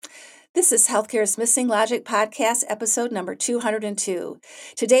This is Healthcare's Missing Logic podcast, episode number 202.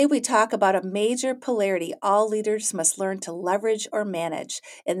 Today we talk about a major polarity all leaders must learn to leverage or manage,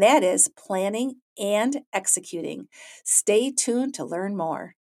 and that is planning and executing. Stay tuned to learn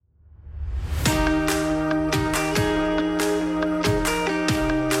more.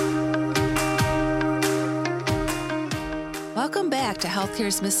 Welcome back to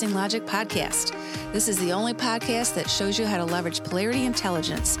Healthcare's Missing Logic podcast. This is the only podcast that shows you how to leverage polarity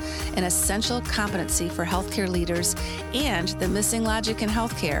intelligence, an essential competency for healthcare leaders, and the missing logic in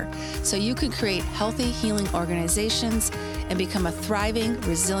healthcare, so you can create healthy, healing organizations and become a thriving,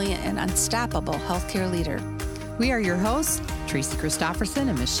 resilient, and unstoppable healthcare leader. We are your hosts, Tracy Christofferson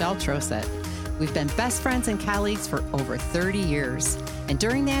and Michelle Trosett. We've been best friends and colleagues for over 30 years. And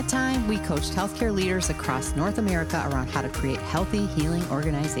during that time, we coached healthcare leaders across North America around how to create healthy, healing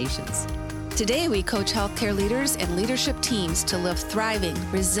organizations. Today, we coach healthcare leaders and leadership teams to live thriving,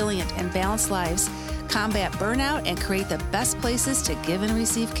 resilient, and balanced lives, combat burnout, and create the best places to give and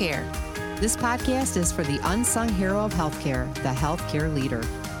receive care. This podcast is for the unsung hero of healthcare, the healthcare leader.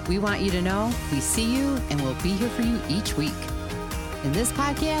 We want you to know we see you and we'll be here for you each week. In this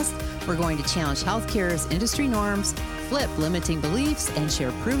podcast, we're going to challenge healthcare's industry norms, flip limiting beliefs, and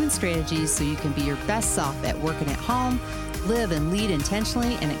share proven strategies so you can be your best self at work and at home, live and lead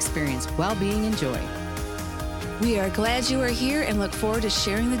intentionally, and experience well-being and joy. We are glad you are here and look forward to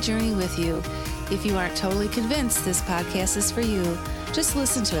sharing the journey with you. If you aren't totally convinced this podcast is for you, just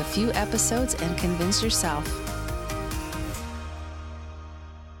listen to a few episodes and convince yourself.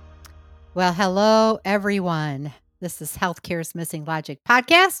 Well, hello, everyone. This is Healthcare's Missing Logic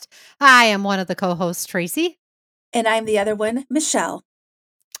podcast. I am one of the co-hosts, Tracy. And I'm the other one, Michelle.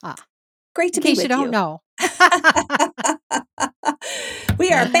 Great to be with you. In case you don't know.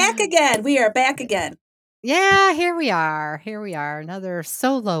 We are back again. Yeah, here we are. Another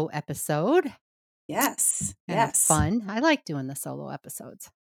solo episode. Yes. It's fun. I like doing the solo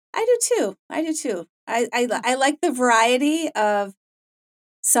episodes. I do too. I like the variety of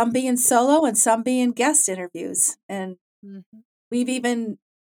some being solo and some being guest interviews. And we've even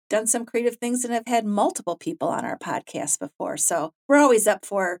done some creative things and have had multiple people on our podcast before. So we're always up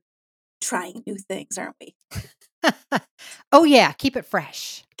for trying new things, aren't we? Oh, yeah. Keep it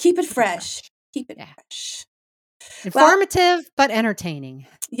fresh. Keep it fresh. Informative, but entertaining.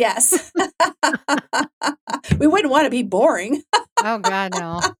 Yes. We wouldn't want to be boring. Oh, God,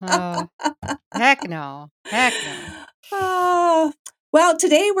 no. Oh, heck no. Well,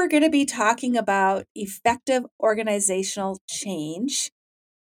 today we're going to be talking about effective organizational change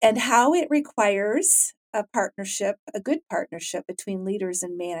and how it requires a good partnership between leaders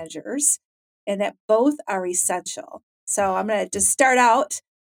and managers, and that both are essential. So I'm going to just start out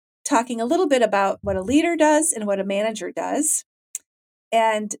talking a little bit about what a leader does and what a manager does.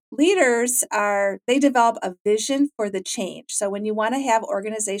 And leaders they develop a vision for the change. So when you want to have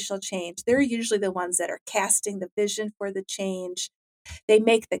organizational change, they're usually the ones that are casting the vision for the change. They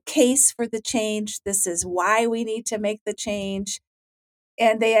make the case for the change. This is why we need to make the change.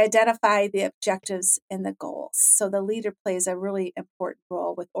 And they identify the objectives and the goals. So the leader plays a really important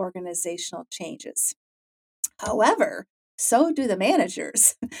role with organizational changes. However, so do the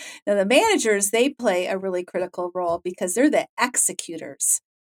managers. Now, the managers, they play a really critical role because they're the executors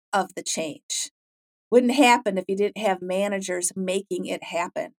of the change. Wouldn't happen if you didn't have managers making it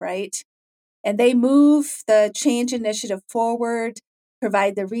happen, right? And they move the change initiative forward,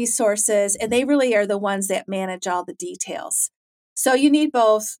 provide the resources, and they really are the ones that manage all the details. So you need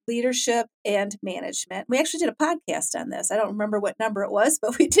both leadership and management. We actually did a podcast on this. I don't remember what number it was,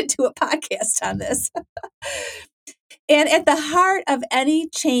 but we did do a podcast on this. And at the heart of any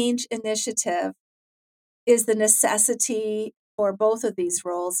change initiative is the necessity for both of these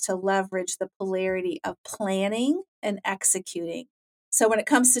roles to leverage the polarity of planning and executing. So when it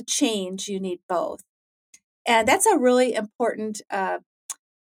comes to change, you need both. And that's a really important,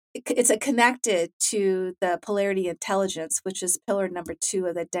 it's connected to the polarity intelligence, which is pillar number 2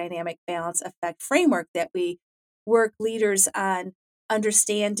 of the dynamic balance effect framework that we work leaders on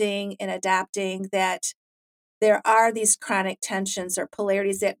understanding and adapting, that there are these chronic tensions or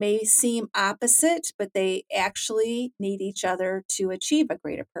polarities that may seem opposite, but they actually need each other to achieve a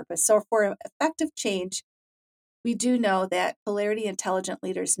greater purpose. So for effective change, we do know that polarity intelligent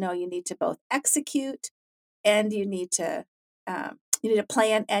leaders know you need to both execute and you need to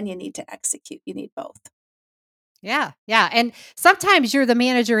plan and you need to execute. You need both. Yeah. And sometimes you're the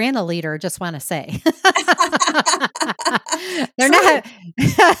manager and the leader, just want to say. They're not.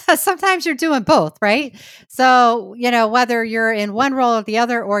 Sometimes you're doing both, right? So, whether you're in one role or the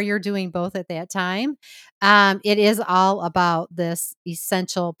other, or you're doing both at that time, It is all about this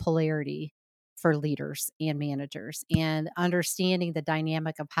essential polarity for leaders and managers and understanding the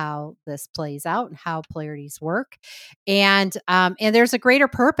dynamic of how this plays out and how polarities work. And there's a greater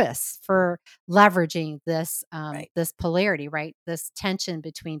purpose for leveraging this Right. this polarity, right? This tension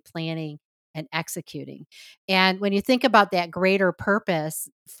between planning and executing. And when you think about that greater purpose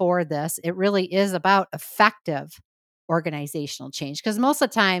for this, it really is about effective organizational change. Because most of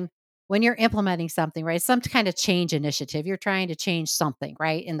the time, when you're implementing something, right, some kind of change initiative, you're trying to change something,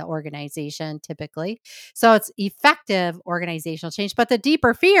 right, in the organization typically. So it's effective organizational change. But the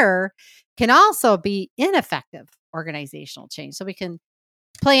deeper fear can also be ineffective organizational change. So we can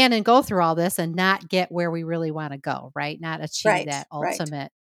plan and go through all this and not get where we really want to go, right? Not achieve Right. Right.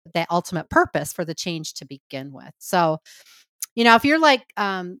 that ultimate purpose for the change to begin with. So, if you're like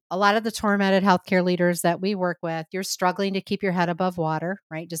a lot of the tormented healthcare leaders that we work with, you're struggling to keep your head above water,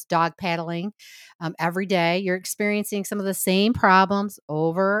 right? Just dog paddling every day. You're experiencing some of the same problems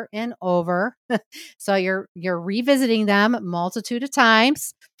over and over. So you're revisiting them a multitude of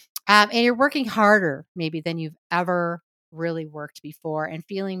times, and you're working harder maybe than you've ever really worked before, and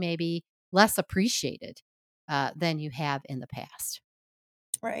feeling maybe less appreciated than you have in the past.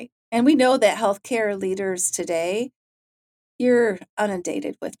 Right. And we know that healthcare leaders today, you're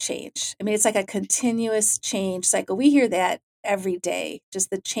inundated with change. I mean, it's like a continuous change cycle. We hear that every day. Just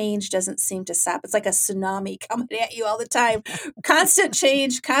the change doesn't seem to stop. It's like a tsunami coming at you all the time. Constant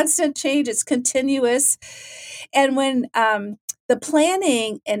change, constant change. It's continuous. And when the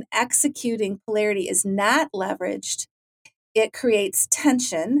planning and executing polarity is not leveraged, it creates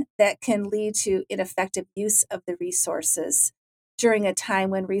tension that can lead to ineffective use of the resources during a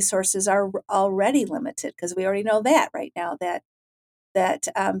time when resources are already limited, because we already know that right now that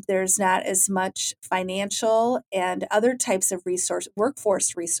there's not as much financial and other types of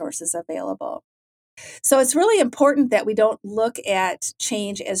workforce resources available. So it's really important that we don't look at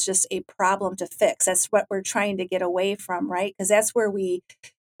change as just a problem to fix. That's what we're trying to get away from, right? Because that's where we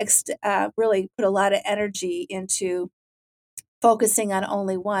really put a lot of energy into focusing on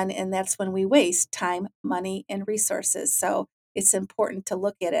only one, and that's when we waste time, money, and resources. So it's important to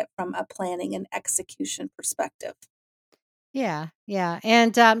look at it from a planning and execution perspective. Yeah, yeah.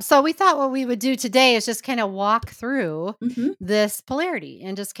 And so we thought what we would do today is just kind of walk through Hmm. this polarity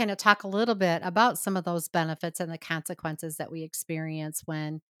and just kind of talk a little bit about some of those benefits and the consequences that we experience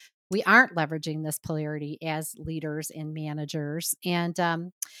when we aren't leveraging this polarity as leaders and managers. And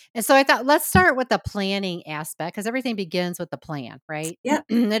so I thought let's start with the planning aspect, because everything begins with the plan, right? Yep.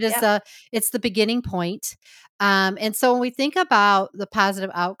 it is Yep. the it's the beginning point. And so when we think about the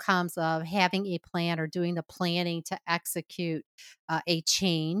positive outcomes of having a plan or doing the planning to execute a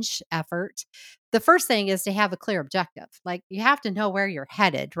change effort, the first thing is to have a clear objective. Like you have to know where you're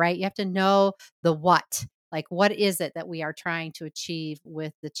headed, right? You have to know the what. Like, what is it that we are trying to achieve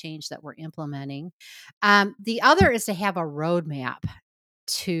with the change that we're implementing? The other is to have a roadmap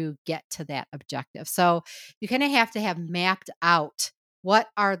to get to that objective. So you kind of have to have mapped out what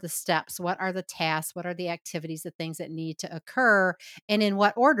are the steps, what are the tasks, what are the activities, the things that need to occur, and in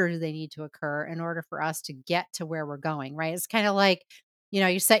what order do they need to occur in order for us to get to where we're going, right? It's kind of like,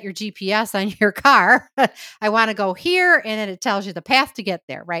 you set your GPS on your car. I want to go here, and then it tells you the path to get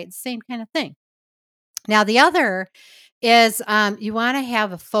there, right? Same kind of thing. Now, the other is you want to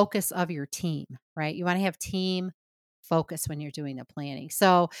have a focus of your team, right? You want to have team focus when you're doing the planning.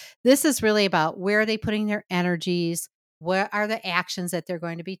 So, this is really about where are they putting their energies? What are the actions that they're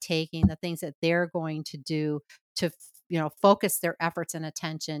going to be taking? The things that they're going to do to, focus their efforts and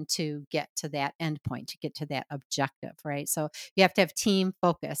attention to get to that end point, to get to that objective, right? So, you have to have team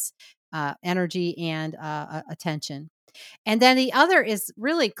focus, energy, and attention. And then the other is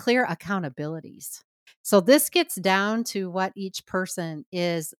really clear accountabilities. So this gets down to what each person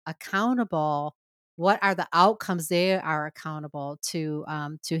is accountable. What are the outcomes they are accountable to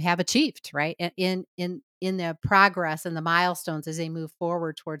have achieved, right? And in the progress and the milestones as they move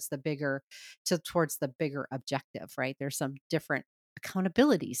forward towards the bigger objective, right? There's some different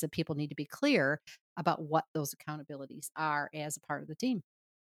accountabilities that people need to be clear about what those accountabilities are as a part of the team.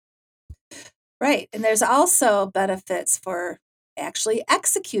 Right. And there's also benefits for actually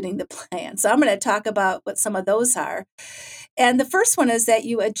executing the plan. So I'm going to talk about what some of those are. And the first one is that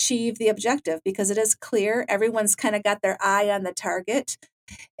you achieve the objective because it is clear. Everyone's kind of got their eye on the target.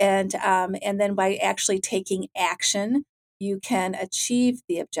 And then by actually taking action, you can achieve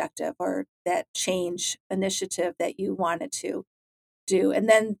the objective or that change initiative that you wanted to do. And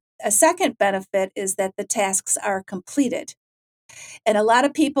then a second benefit is that the tasks are completed. And a lot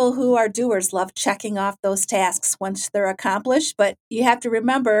of people who are doers love checking off those tasks once they're accomplished. But you have to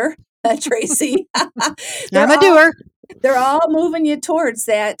remember Tracy. they're I'm a all doer. they're all moving you towards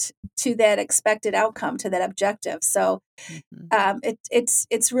that, to that expected outcome, to that objective. So Mhm.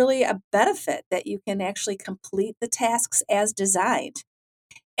 it's really a benefit that you can actually complete the tasks as designed,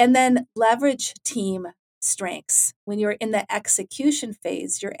 and then leverage team strengths. When you're in the execution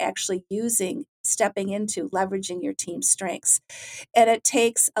phase, you're actually stepping into leveraging your team strengths. And it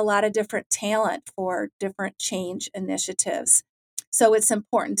takes a lot of different talent for different change initiatives. So it's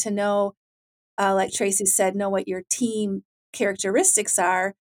important to know, like Tracy said, know what your team characteristics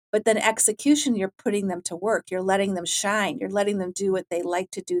are, but then execution, you're putting them to work. You're letting them shine. You're letting them do what they like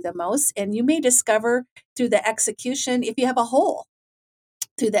to do the most. And you may discover through the execution if you have a hole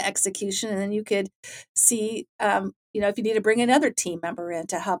through the execution, and then you could see, if you need to bring another team member in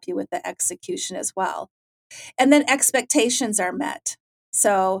to help you with the execution as well. And then expectations are met.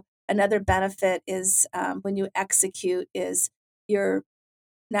 So another benefit is, when you execute, is you're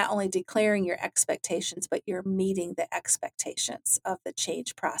not only declaring your expectations, but you're meeting the expectations of the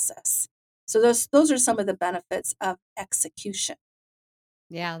change process. So those are some of the benefits of execution.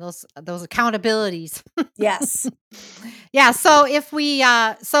 Yeah, those accountabilities. Yes, Yeah, so if we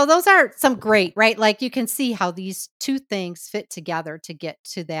so those are some great, right? Like you can see how these two things fit together to get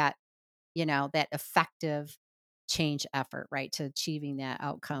to that, that effective change effort, right? To achieving that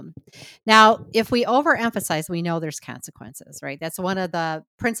outcome. Now, if we overemphasize, we know there's consequences, right? That's one of the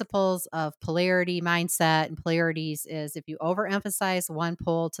principles of polarity mindset and polarities is if you overemphasize one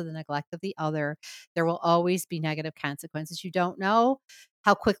pole to the neglect of the other, there will always be negative consequences. You don't know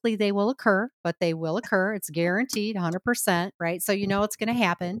how quickly they will occur, but they will occur. It's guaranteed 100%, right? So you know it's going to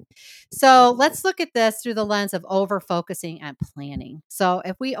happen. So let's look at this through the lens of over focusing on planning. So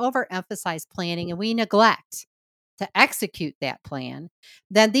if we overemphasize planning and we neglect to execute that plan,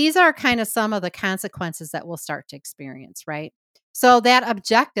 then these are kind of some of the consequences that we'll start to experience, right? So that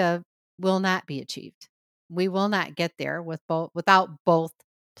objective will not be achieved. We will not get there without both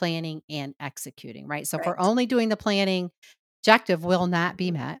planning and executing, right? So if we're right. only doing the planning, objective will not be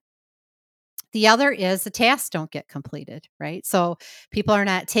met. The other is the tasks don't get completed, right? So people are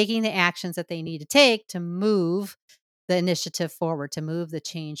not taking the actions that they need to take to move the initiative forward, to move the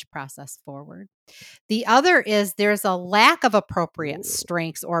change process forward. The other is there's a lack of appropriate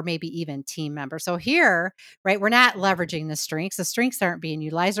strengths or maybe even team members. So here, right, we're not leveraging the strengths. The strengths aren't being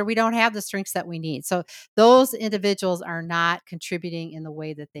utilized or we don't have the strengths that we need. So those individuals are not contributing in the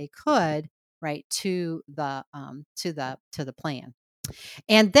way that they could, right, to the plan.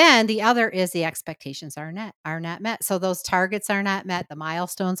 And then the other is the expectations are not met. So those targets are not met, the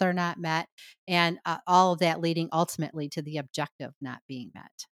milestones are not met, and all of that leading ultimately to the objective not being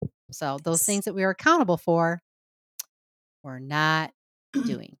met. So those Yes. things that we are accountable for, we're not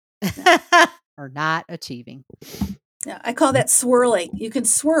doing No. or not achieving. Yeah, I call that swirling. You can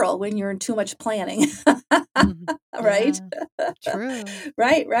swirl when you're in too much planning. Mhm. Right? Yeah, true.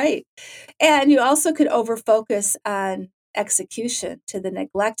 Right, right. And you also could overfocus on execution to the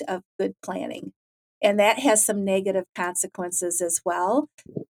neglect of good planning. And that has some negative consequences as well.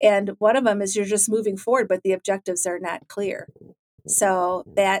 And one of them is you're just moving forward, but the objectives are not clear. So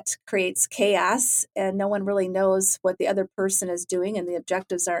that creates chaos, and no one really knows what the other person is doing, and the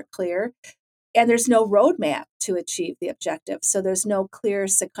objectives aren't clear. And there's no roadmap to achieve the objective. So there's no clear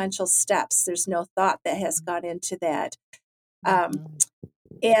sequential steps. There's no thought that has gone into that. Um, Mhm.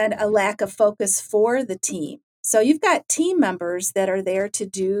 and a lack of focus for the team. So you've got team members that are there to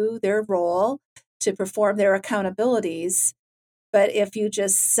do their role, to perform their accountabilities. But if you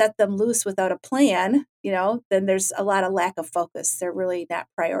just set them loose without a plan, then there's a lot of lack of focus. They're really not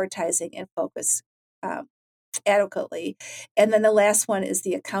prioritizing and focus um, adequately. And then the last one is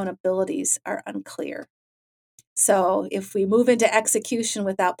the accountabilities are unclear. So if we move into execution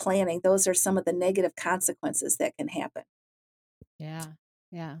without planning, those are some of the negative consequences that can happen. Yeah.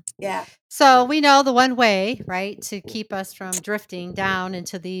 Yeah. Yeah, So we know the one way, right, to keep us from drifting down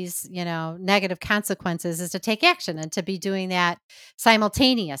into these, negative consequences is to take action and to be doing that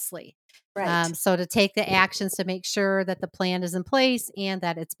simultaneously. right. So to take the actions to make sure that the plan is in place and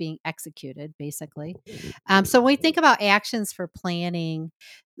that it's being executed, basically. So when we think about actions for planning,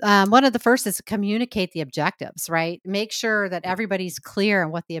 one of the first is to communicate the objectives, right? Make sure that everybody's clear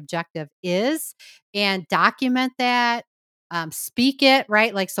on what the objective is and document that, speak it,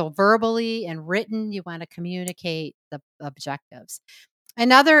 right? Like, so verbally and written, you want to communicate the objectives.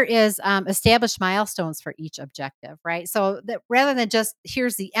 Another is establish milestones for each objective, right? So that rather than just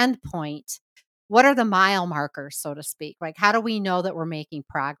here's the end point, what are the mile markers, so to speak? Like, how do we know that we're making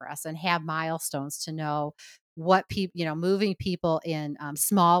progress and have milestones to know what people, moving people in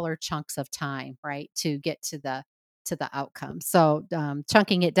smaller chunks of time, right? To get to to the outcome. So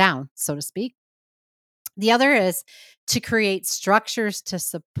chunking it down, so to speak. The other is to create structures to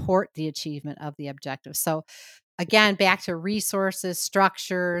support the achievement of the objective. So again, back to resources,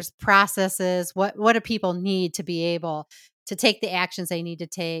 structures, processes. What do people need to be able to take the actions they need to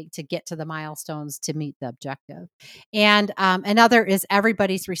take to get to the milestones to meet the objective? And another is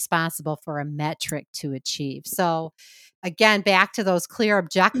everybody's responsible for a metric to achieve. So again, back to those clear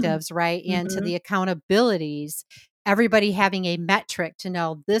objectives, right? And to the accountabilities, everybody having a metric to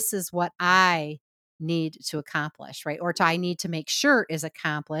know this is what I need to accomplish, right? Or I need to make sure is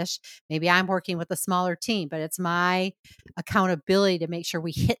accomplished. Maybe I'm working with a smaller team, but it's my accountability to make sure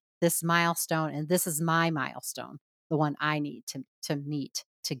we hit this milestone, and this is my milestone, the one I need to meet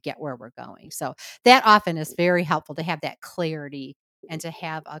to get where we're going. So that often is very helpful to have that clarity and to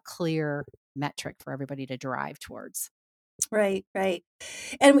have a clear metric for everybody to drive towards. Right, right.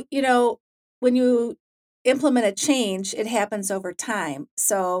 And, when you implement a change, it happens over time.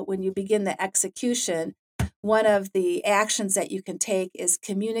 So when you begin the execution, one of the actions that you can take is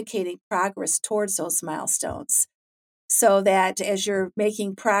communicating progress towards those milestones so that as you're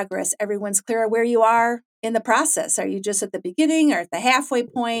making progress, everyone's clear where you are in the process. Are you just at the beginning or at the halfway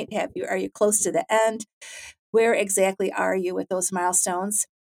point? Are you close to the end? Where exactly are you with those milestones?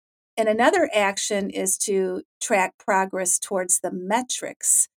 And another action is to track progress towards the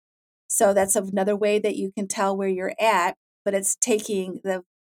metrics. So that's another way that you can tell where you're at, but it's taking the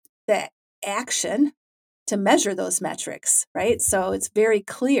action to measure those metrics, right? So it's very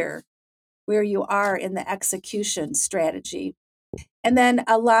clear where you are in the execution strategy. And then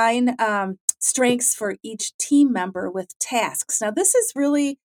align strengths for each team member with tasks. Now, this is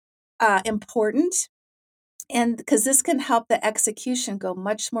really important, and because this can help the execution go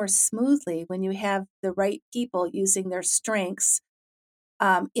much more smoothly when you have the right people using their strengths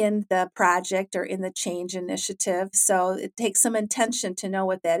in the project or in the change initiative. So it takes some intention to know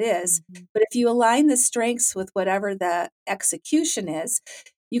what that is. But if you align the strengths with whatever the execution is,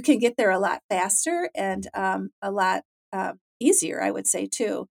 you can get there a lot faster and a lot easier, I would say,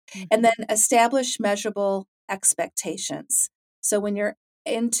 too. And then establish measurable expectations. So when you're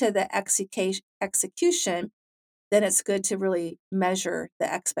into the execution, then it's good to really measure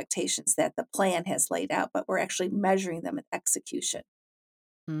the expectations that the plan has laid out, but we're actually measuring them in execution.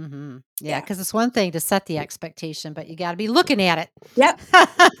 Yeah, Yeah. because it's one thing to set the expectation, but you got to be looking at it. Yep.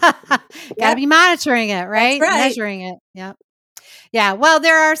 Got to Yep. be monitoring it, That's right? right. Measuring it. Yep. Yeah. Well,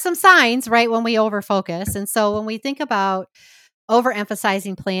 there are some signs, right, when we overfocus. And so when we think about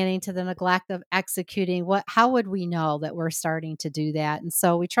overemphasizing planning to the neglect of executing, how would we know that we're starting to do that? And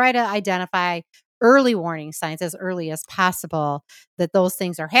so we try to identify early warning signs as early as possible that those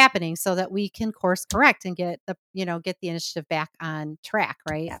things are happening so that we can course correct and get the initiative back on track,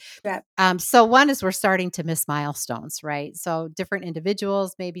 right? Yep. Yep. So one is we're starting to miss milestones, right? So different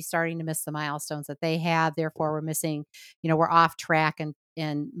individuals may be starting to miss the milestones that they have. Therefore, we're missing, we're off track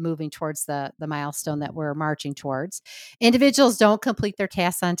and moving towards the milestone that we're marching towards. Individuals don't complete their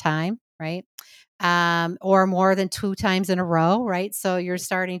tasks on time, right? Or more than 2 times in a row, right? So you're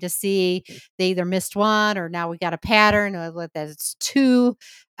starting to see they either missed one or now we got a pattern that it's two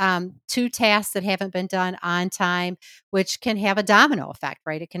tasks that haven't been done on time, which can have a domino effect,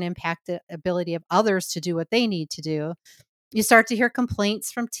 right? It can impact the ability of others to do what they need to do. You start to hear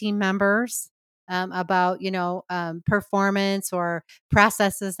complaints from team members about, performance or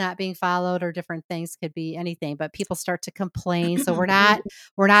processes not being followed, or different things, could be anything, but people start to complain. So we're not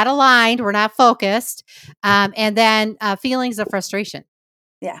aligned, we're not focused. And then feelings of frustration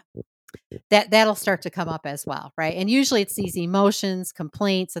Yeah. that'll start to come up as well, right? And usually it's these emotions,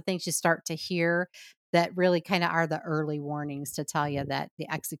 complaints, the things you start to hear that really kind of are the early warnings to tell you that the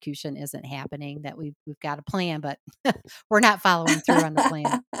execution isn't happening, that we've got a plan, but we're not following through on the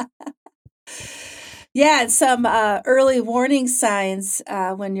plan. Yeah, and some early warning signs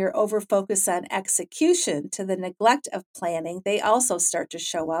when you're over focused on execution to the neglect of planning, they also start to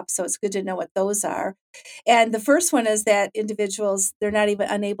show up. So it's good to know what those are. And the first one is that individuals, they're not even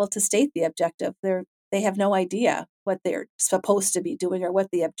unable to state the objective. They have no idea what they're supposed to be doing or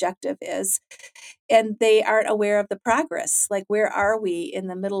what the objective is. And they aren't aware of the progress. Like, where are we in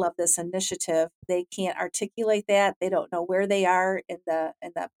the middle of this initiative? They can't articulate that. They don't know where they are in the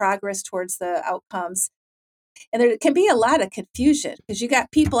progress towards the outcomes. And there can be a lot of confusion because you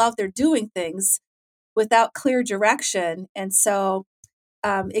got people out there doing things without clear direction. And so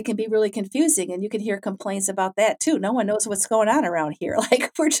it can be really confusing. And you can hear complaints about that too. No one knows what's going on around here.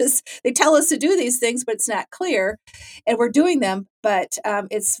 Like, they tell us to do these things, but it's not clear. And we're doing them, but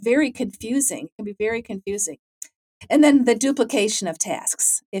it's very confusing. It can be very confusing. And then the duplication of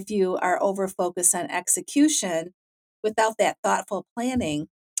tasks. If you are over focused on execution, without that thoughtful planning,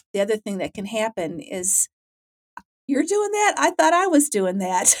 the other thing that can happen is you're doing that. I thought I was doing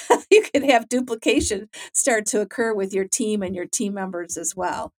that. You can have duplication start to occur with your team and your team members as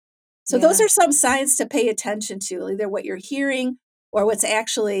well. So those Yeah. are some signs to pay attention to, either what you're hearing or what's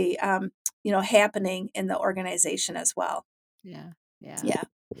actually, happening in the organization as well. Yeah. Yeah. Yeah.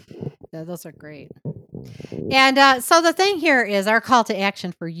 Those are great. And so the thing here is our call to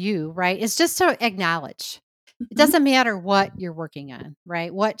action for you, right, is just to acknowledge. It Mhm. doesn't matter what you're working on,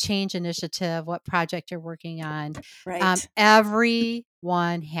 right? What change initiative, what project you're working on. Right.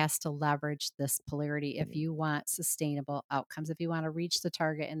 Everyone has to leverage this polarity if you want sustainable outcomes, if you want to reach the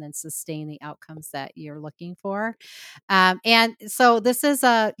target and then sustain the outcomes that you're looking for. And so this is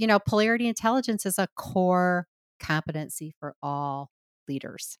polarity intelligence is a core competency for all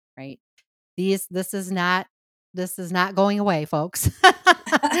leaders, right? These this is not going away, folks.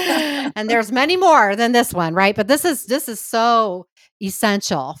 And there's many more than this one, right? But this is so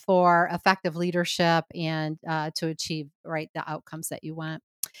essential for effective leadership and to achieve right the outcomes that you want.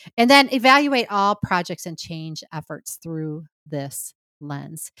 And then evaluate all projects and change efforts through this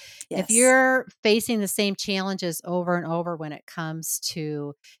lens. If Yes. you're facing the same challenges over and over when it comes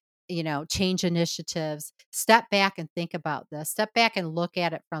to change initiatives, step back and think about this. Step back and look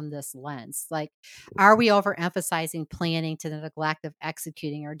at it from this lens. Like, are we overemphasizing planning to the neglect of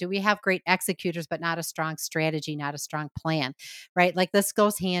executing? Or do we have great executors, but not a strong strategy, not a strong plan? Right? Like, this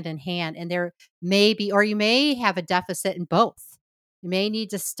goes hand in hand. And there may be, or you may have a deficit in both. You may need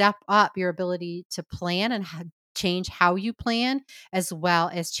to step up your ability to plan and change how you plan, as well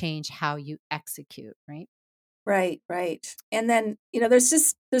as change how you execute. Right. Right, right. And then,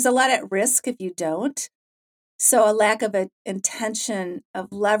 there's a lot at risk if you don't. So a lack of an intention of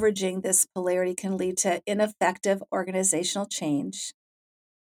leveraging this polarity can lead to ineffective organizational change.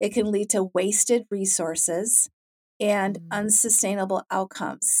 It can lead to wasted resources and Mm. unsustainable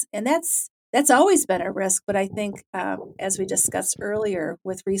outcomes. And that's always been a risk, but I think, as we discussed earlier,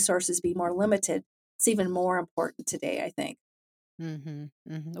 with resources being more limited, it's even more important today, I think.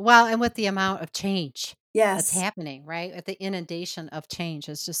 Well, and with the amount of change that's Yes. happening, right? At the inundation of change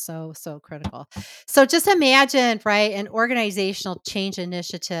is just so, so critical. So just imagine, right, an organizational change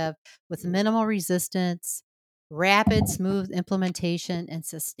initiative with minimal resistance, rapid, smooth implementation, and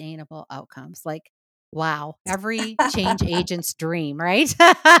sustainable outcomes. Like, wow, every change agent's dream, right?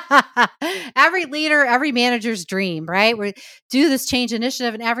 Every leader, every manager's dream, right? We do this change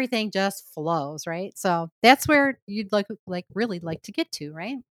initiative and everything just flows, right? So that's where you'd like really like to get to,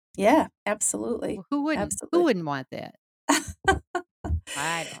 right? Yeah, absolutely. Well, who wouldn't? Who Absolutely. wouldn't want that?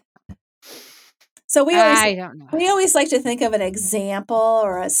 I don't. So we always I don't know. we always like to think of an example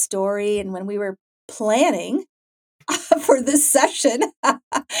or a story, and when we were planning for this session,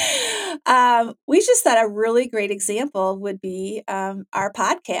 we just thought a really great example would be, our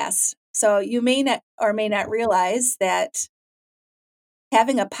podcast. So you may not or may not realize that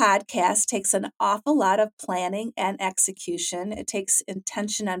having a podcast takes an awful lot of planning and execution. It takes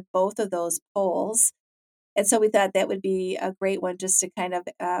intention on both of those poles. And so we thought that would be a great one just to kind of,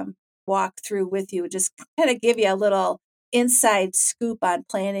 walk through with you, just kind of give you a little inside scoop on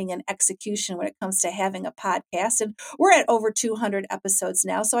planning and execution when it comes to having a podcast. And we're at over 200 episodes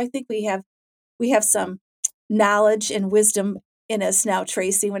now, so I think we have some knowledge and wisdom in us now,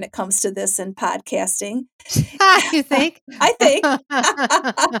 Tracy, when it comes to this and podcasting. You think? I think.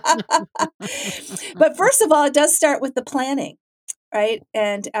 But first of all, it does start with the planning, right?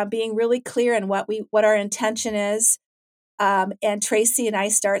 And being really clear on what our intention is. And Tracy and I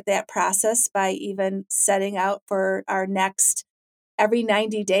start that process by even setting out for our next every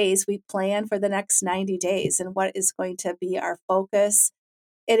 90 days. We plan for the next 90 days and what is going to be our focus.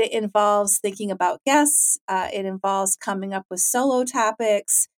 It involves thinking about guests. It involves coming up with solo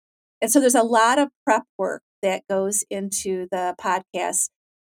topics. And so there's a lot of prep work that goes into the podcast,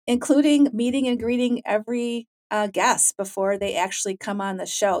 including meeting and greeting every guest before they actually come on the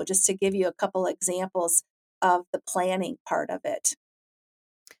show, just to give you a couple examples of the planning part of it.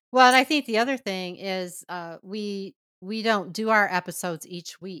 Well, and I think the other thing is we don't do our episodes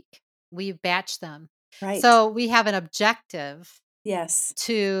each week. We batch them. Right. So we have an objective Yes.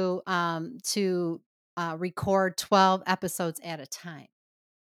 to record 12 episodes at a time.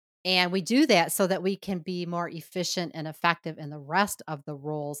 And we do that so that we can be more efficient and effective in the rest of the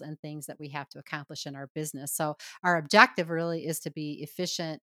roles and things that we have to accomplish in our business. So, our objective really is to be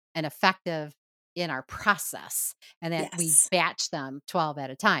efficient and effective in our process and that we Yes. batch them 12 at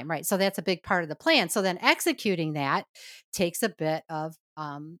a time, right? So, that's a big part of the plan. So, then executing that takes a bit of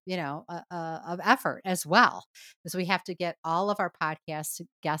of effort as well, because we have to get all of our podcast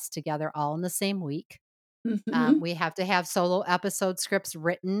guests together all in the same week. Mhm. We have to have solo episode scripts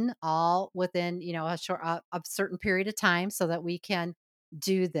written all within, a certain period of time so that we can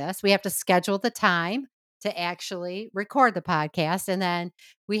do this. We have to schedule the time to actually record the podcast. And then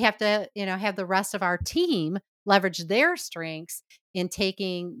we have to, have the rest of our team leverage their strengths in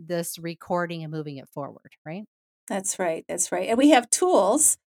taking this recording and moving it forward, right? That's right, that's right, and we have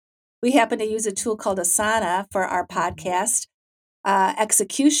tools. We happen to use a tool called Asana for our Mhm. podcast,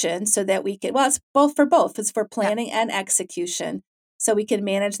 execution so that we can it's both for both. It's for Yeah. planning and execution, so we can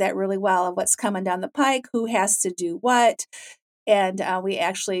manage that really well of what's coming down the pike, who has to do what, and, we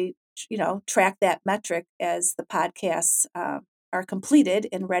actually, track that metric as the podcasts, are completed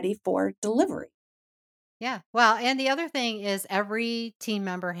and ready for delivery. Yeah. Well, and the other thing is every team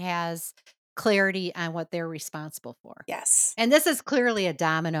member has clarity on what they're responsible for. Yes. And this is clearly a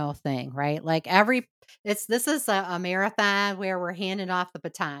domino thing, right? Like this is a marathon where we're handing off the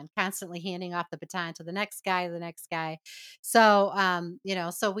baton, constantly handing off the baton to the next guy, the next guy. So,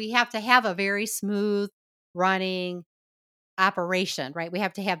 so we have to have a very smooth running operation, right? We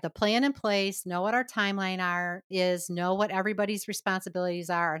have to have the plan in place, know what our is, know what everybody's responsibilities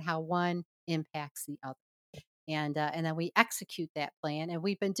are and how one impacts the other. And then we execute that plan, and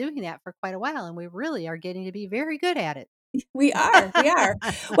we've been doing that for quite a while, and we really are getting to be very good at it. We are, we are.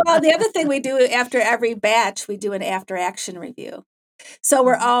 Well, the other thing we do after every batch, we do an after action review. So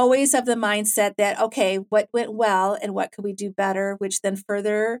we're Mhm. always of the mindset that, okay, what went well and what could we do better, which then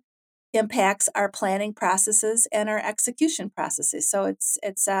further impacts our planning processes and our execution processes. So it's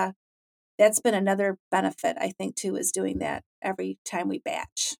that's been another benefit, I think, too, is doing that every time we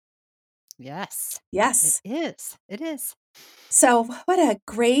batch. Yes, it Yes. is. It is. So what a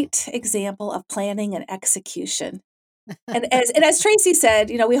great example of planning and execution. And as Tracy said,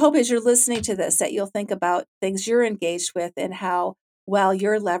 we hope as you're listening to this that you'll think about things you're engaged with and how well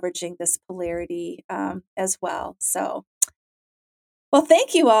you're leveraging this polarity as well. So, well,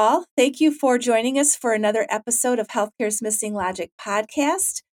 thank you all. Thank you for joining us for another episode of Healthcare's Missing Logic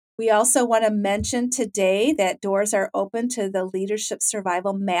podcast. We also want to mention today that doors are open to the Leadership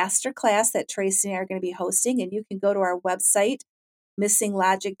Survival Masterclass that Tracy and I are going to be hosting. And you can go to our website,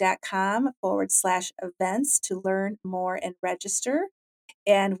 missinglogic.com/events to learn more and register.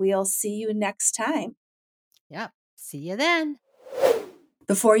 And we'll see you next time. Yep. See you then.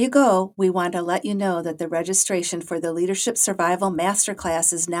 Before you go, we want to let you know that the registration for the Leadership Survival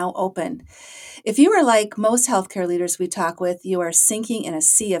Masterclass is now open. If you are like most healthcare leaders we talk with, you are sinking in a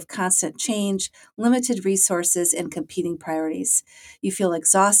sea of constant change, limited resources, and competing priorities. You feel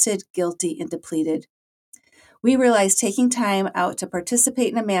exhausted, guilty, and depleted. We realize taking time out to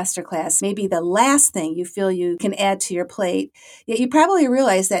participate in a masterclass may be the last thing you feel you can add to your plate, yet you probably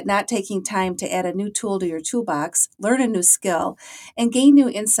realize that not taking time to add a new tool to your toolbox, learn a new skill, and gain new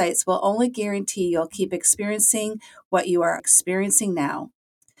insights will only guarantee you'll keep experiencing what you are experiencing now.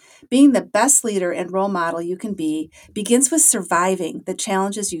 Being the best leader and role model you can be begins with surviving the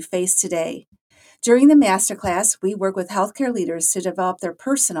challenges you face today. During the masterclass, we work with healthcare leaders to develop their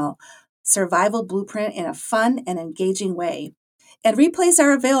personal survival blueprint in a fun and engaging way. And replays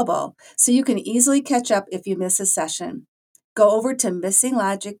are available, so you can easily catch up if you miss a session. Go over to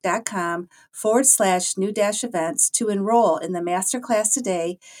missinglogic.com/new-events to enroll in the masterclass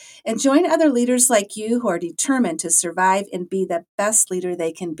today and join other leaders like you who are determined to survive and be the best leader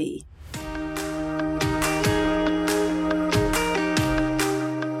they can be.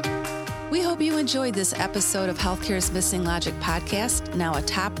 We hope you enjoyed this episode of Healthcare's Missing Logic podcast, now a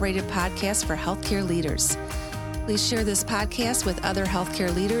top-rated podcast for healthcare leaders. Please share this podcast with other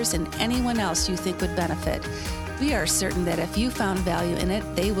healthcare leaders and anyone else you think would benefit. We are certain that if you found value in it,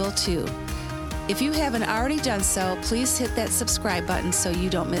 they will too. If you haven't already done so, please hit that subscribe button so you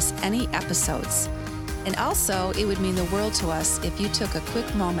don't miss any episodes. And also, it would mean the world to us if you took a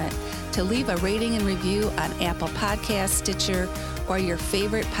quick moment to leave a rating and review on Apple Podcasts, Stitcher, or your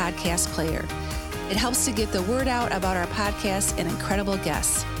favorite podcast player. It helps to get the word out about our podcast and incredible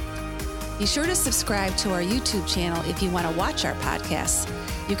guests. Be sure to subscribe to our YouTube channel if you want to watch our podcasts.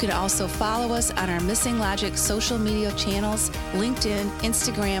 You can also follow us on our Missing Logic social media channels, LinkedIn,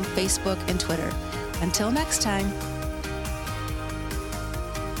 Instagram, Facebook, and Twitter. Until next time.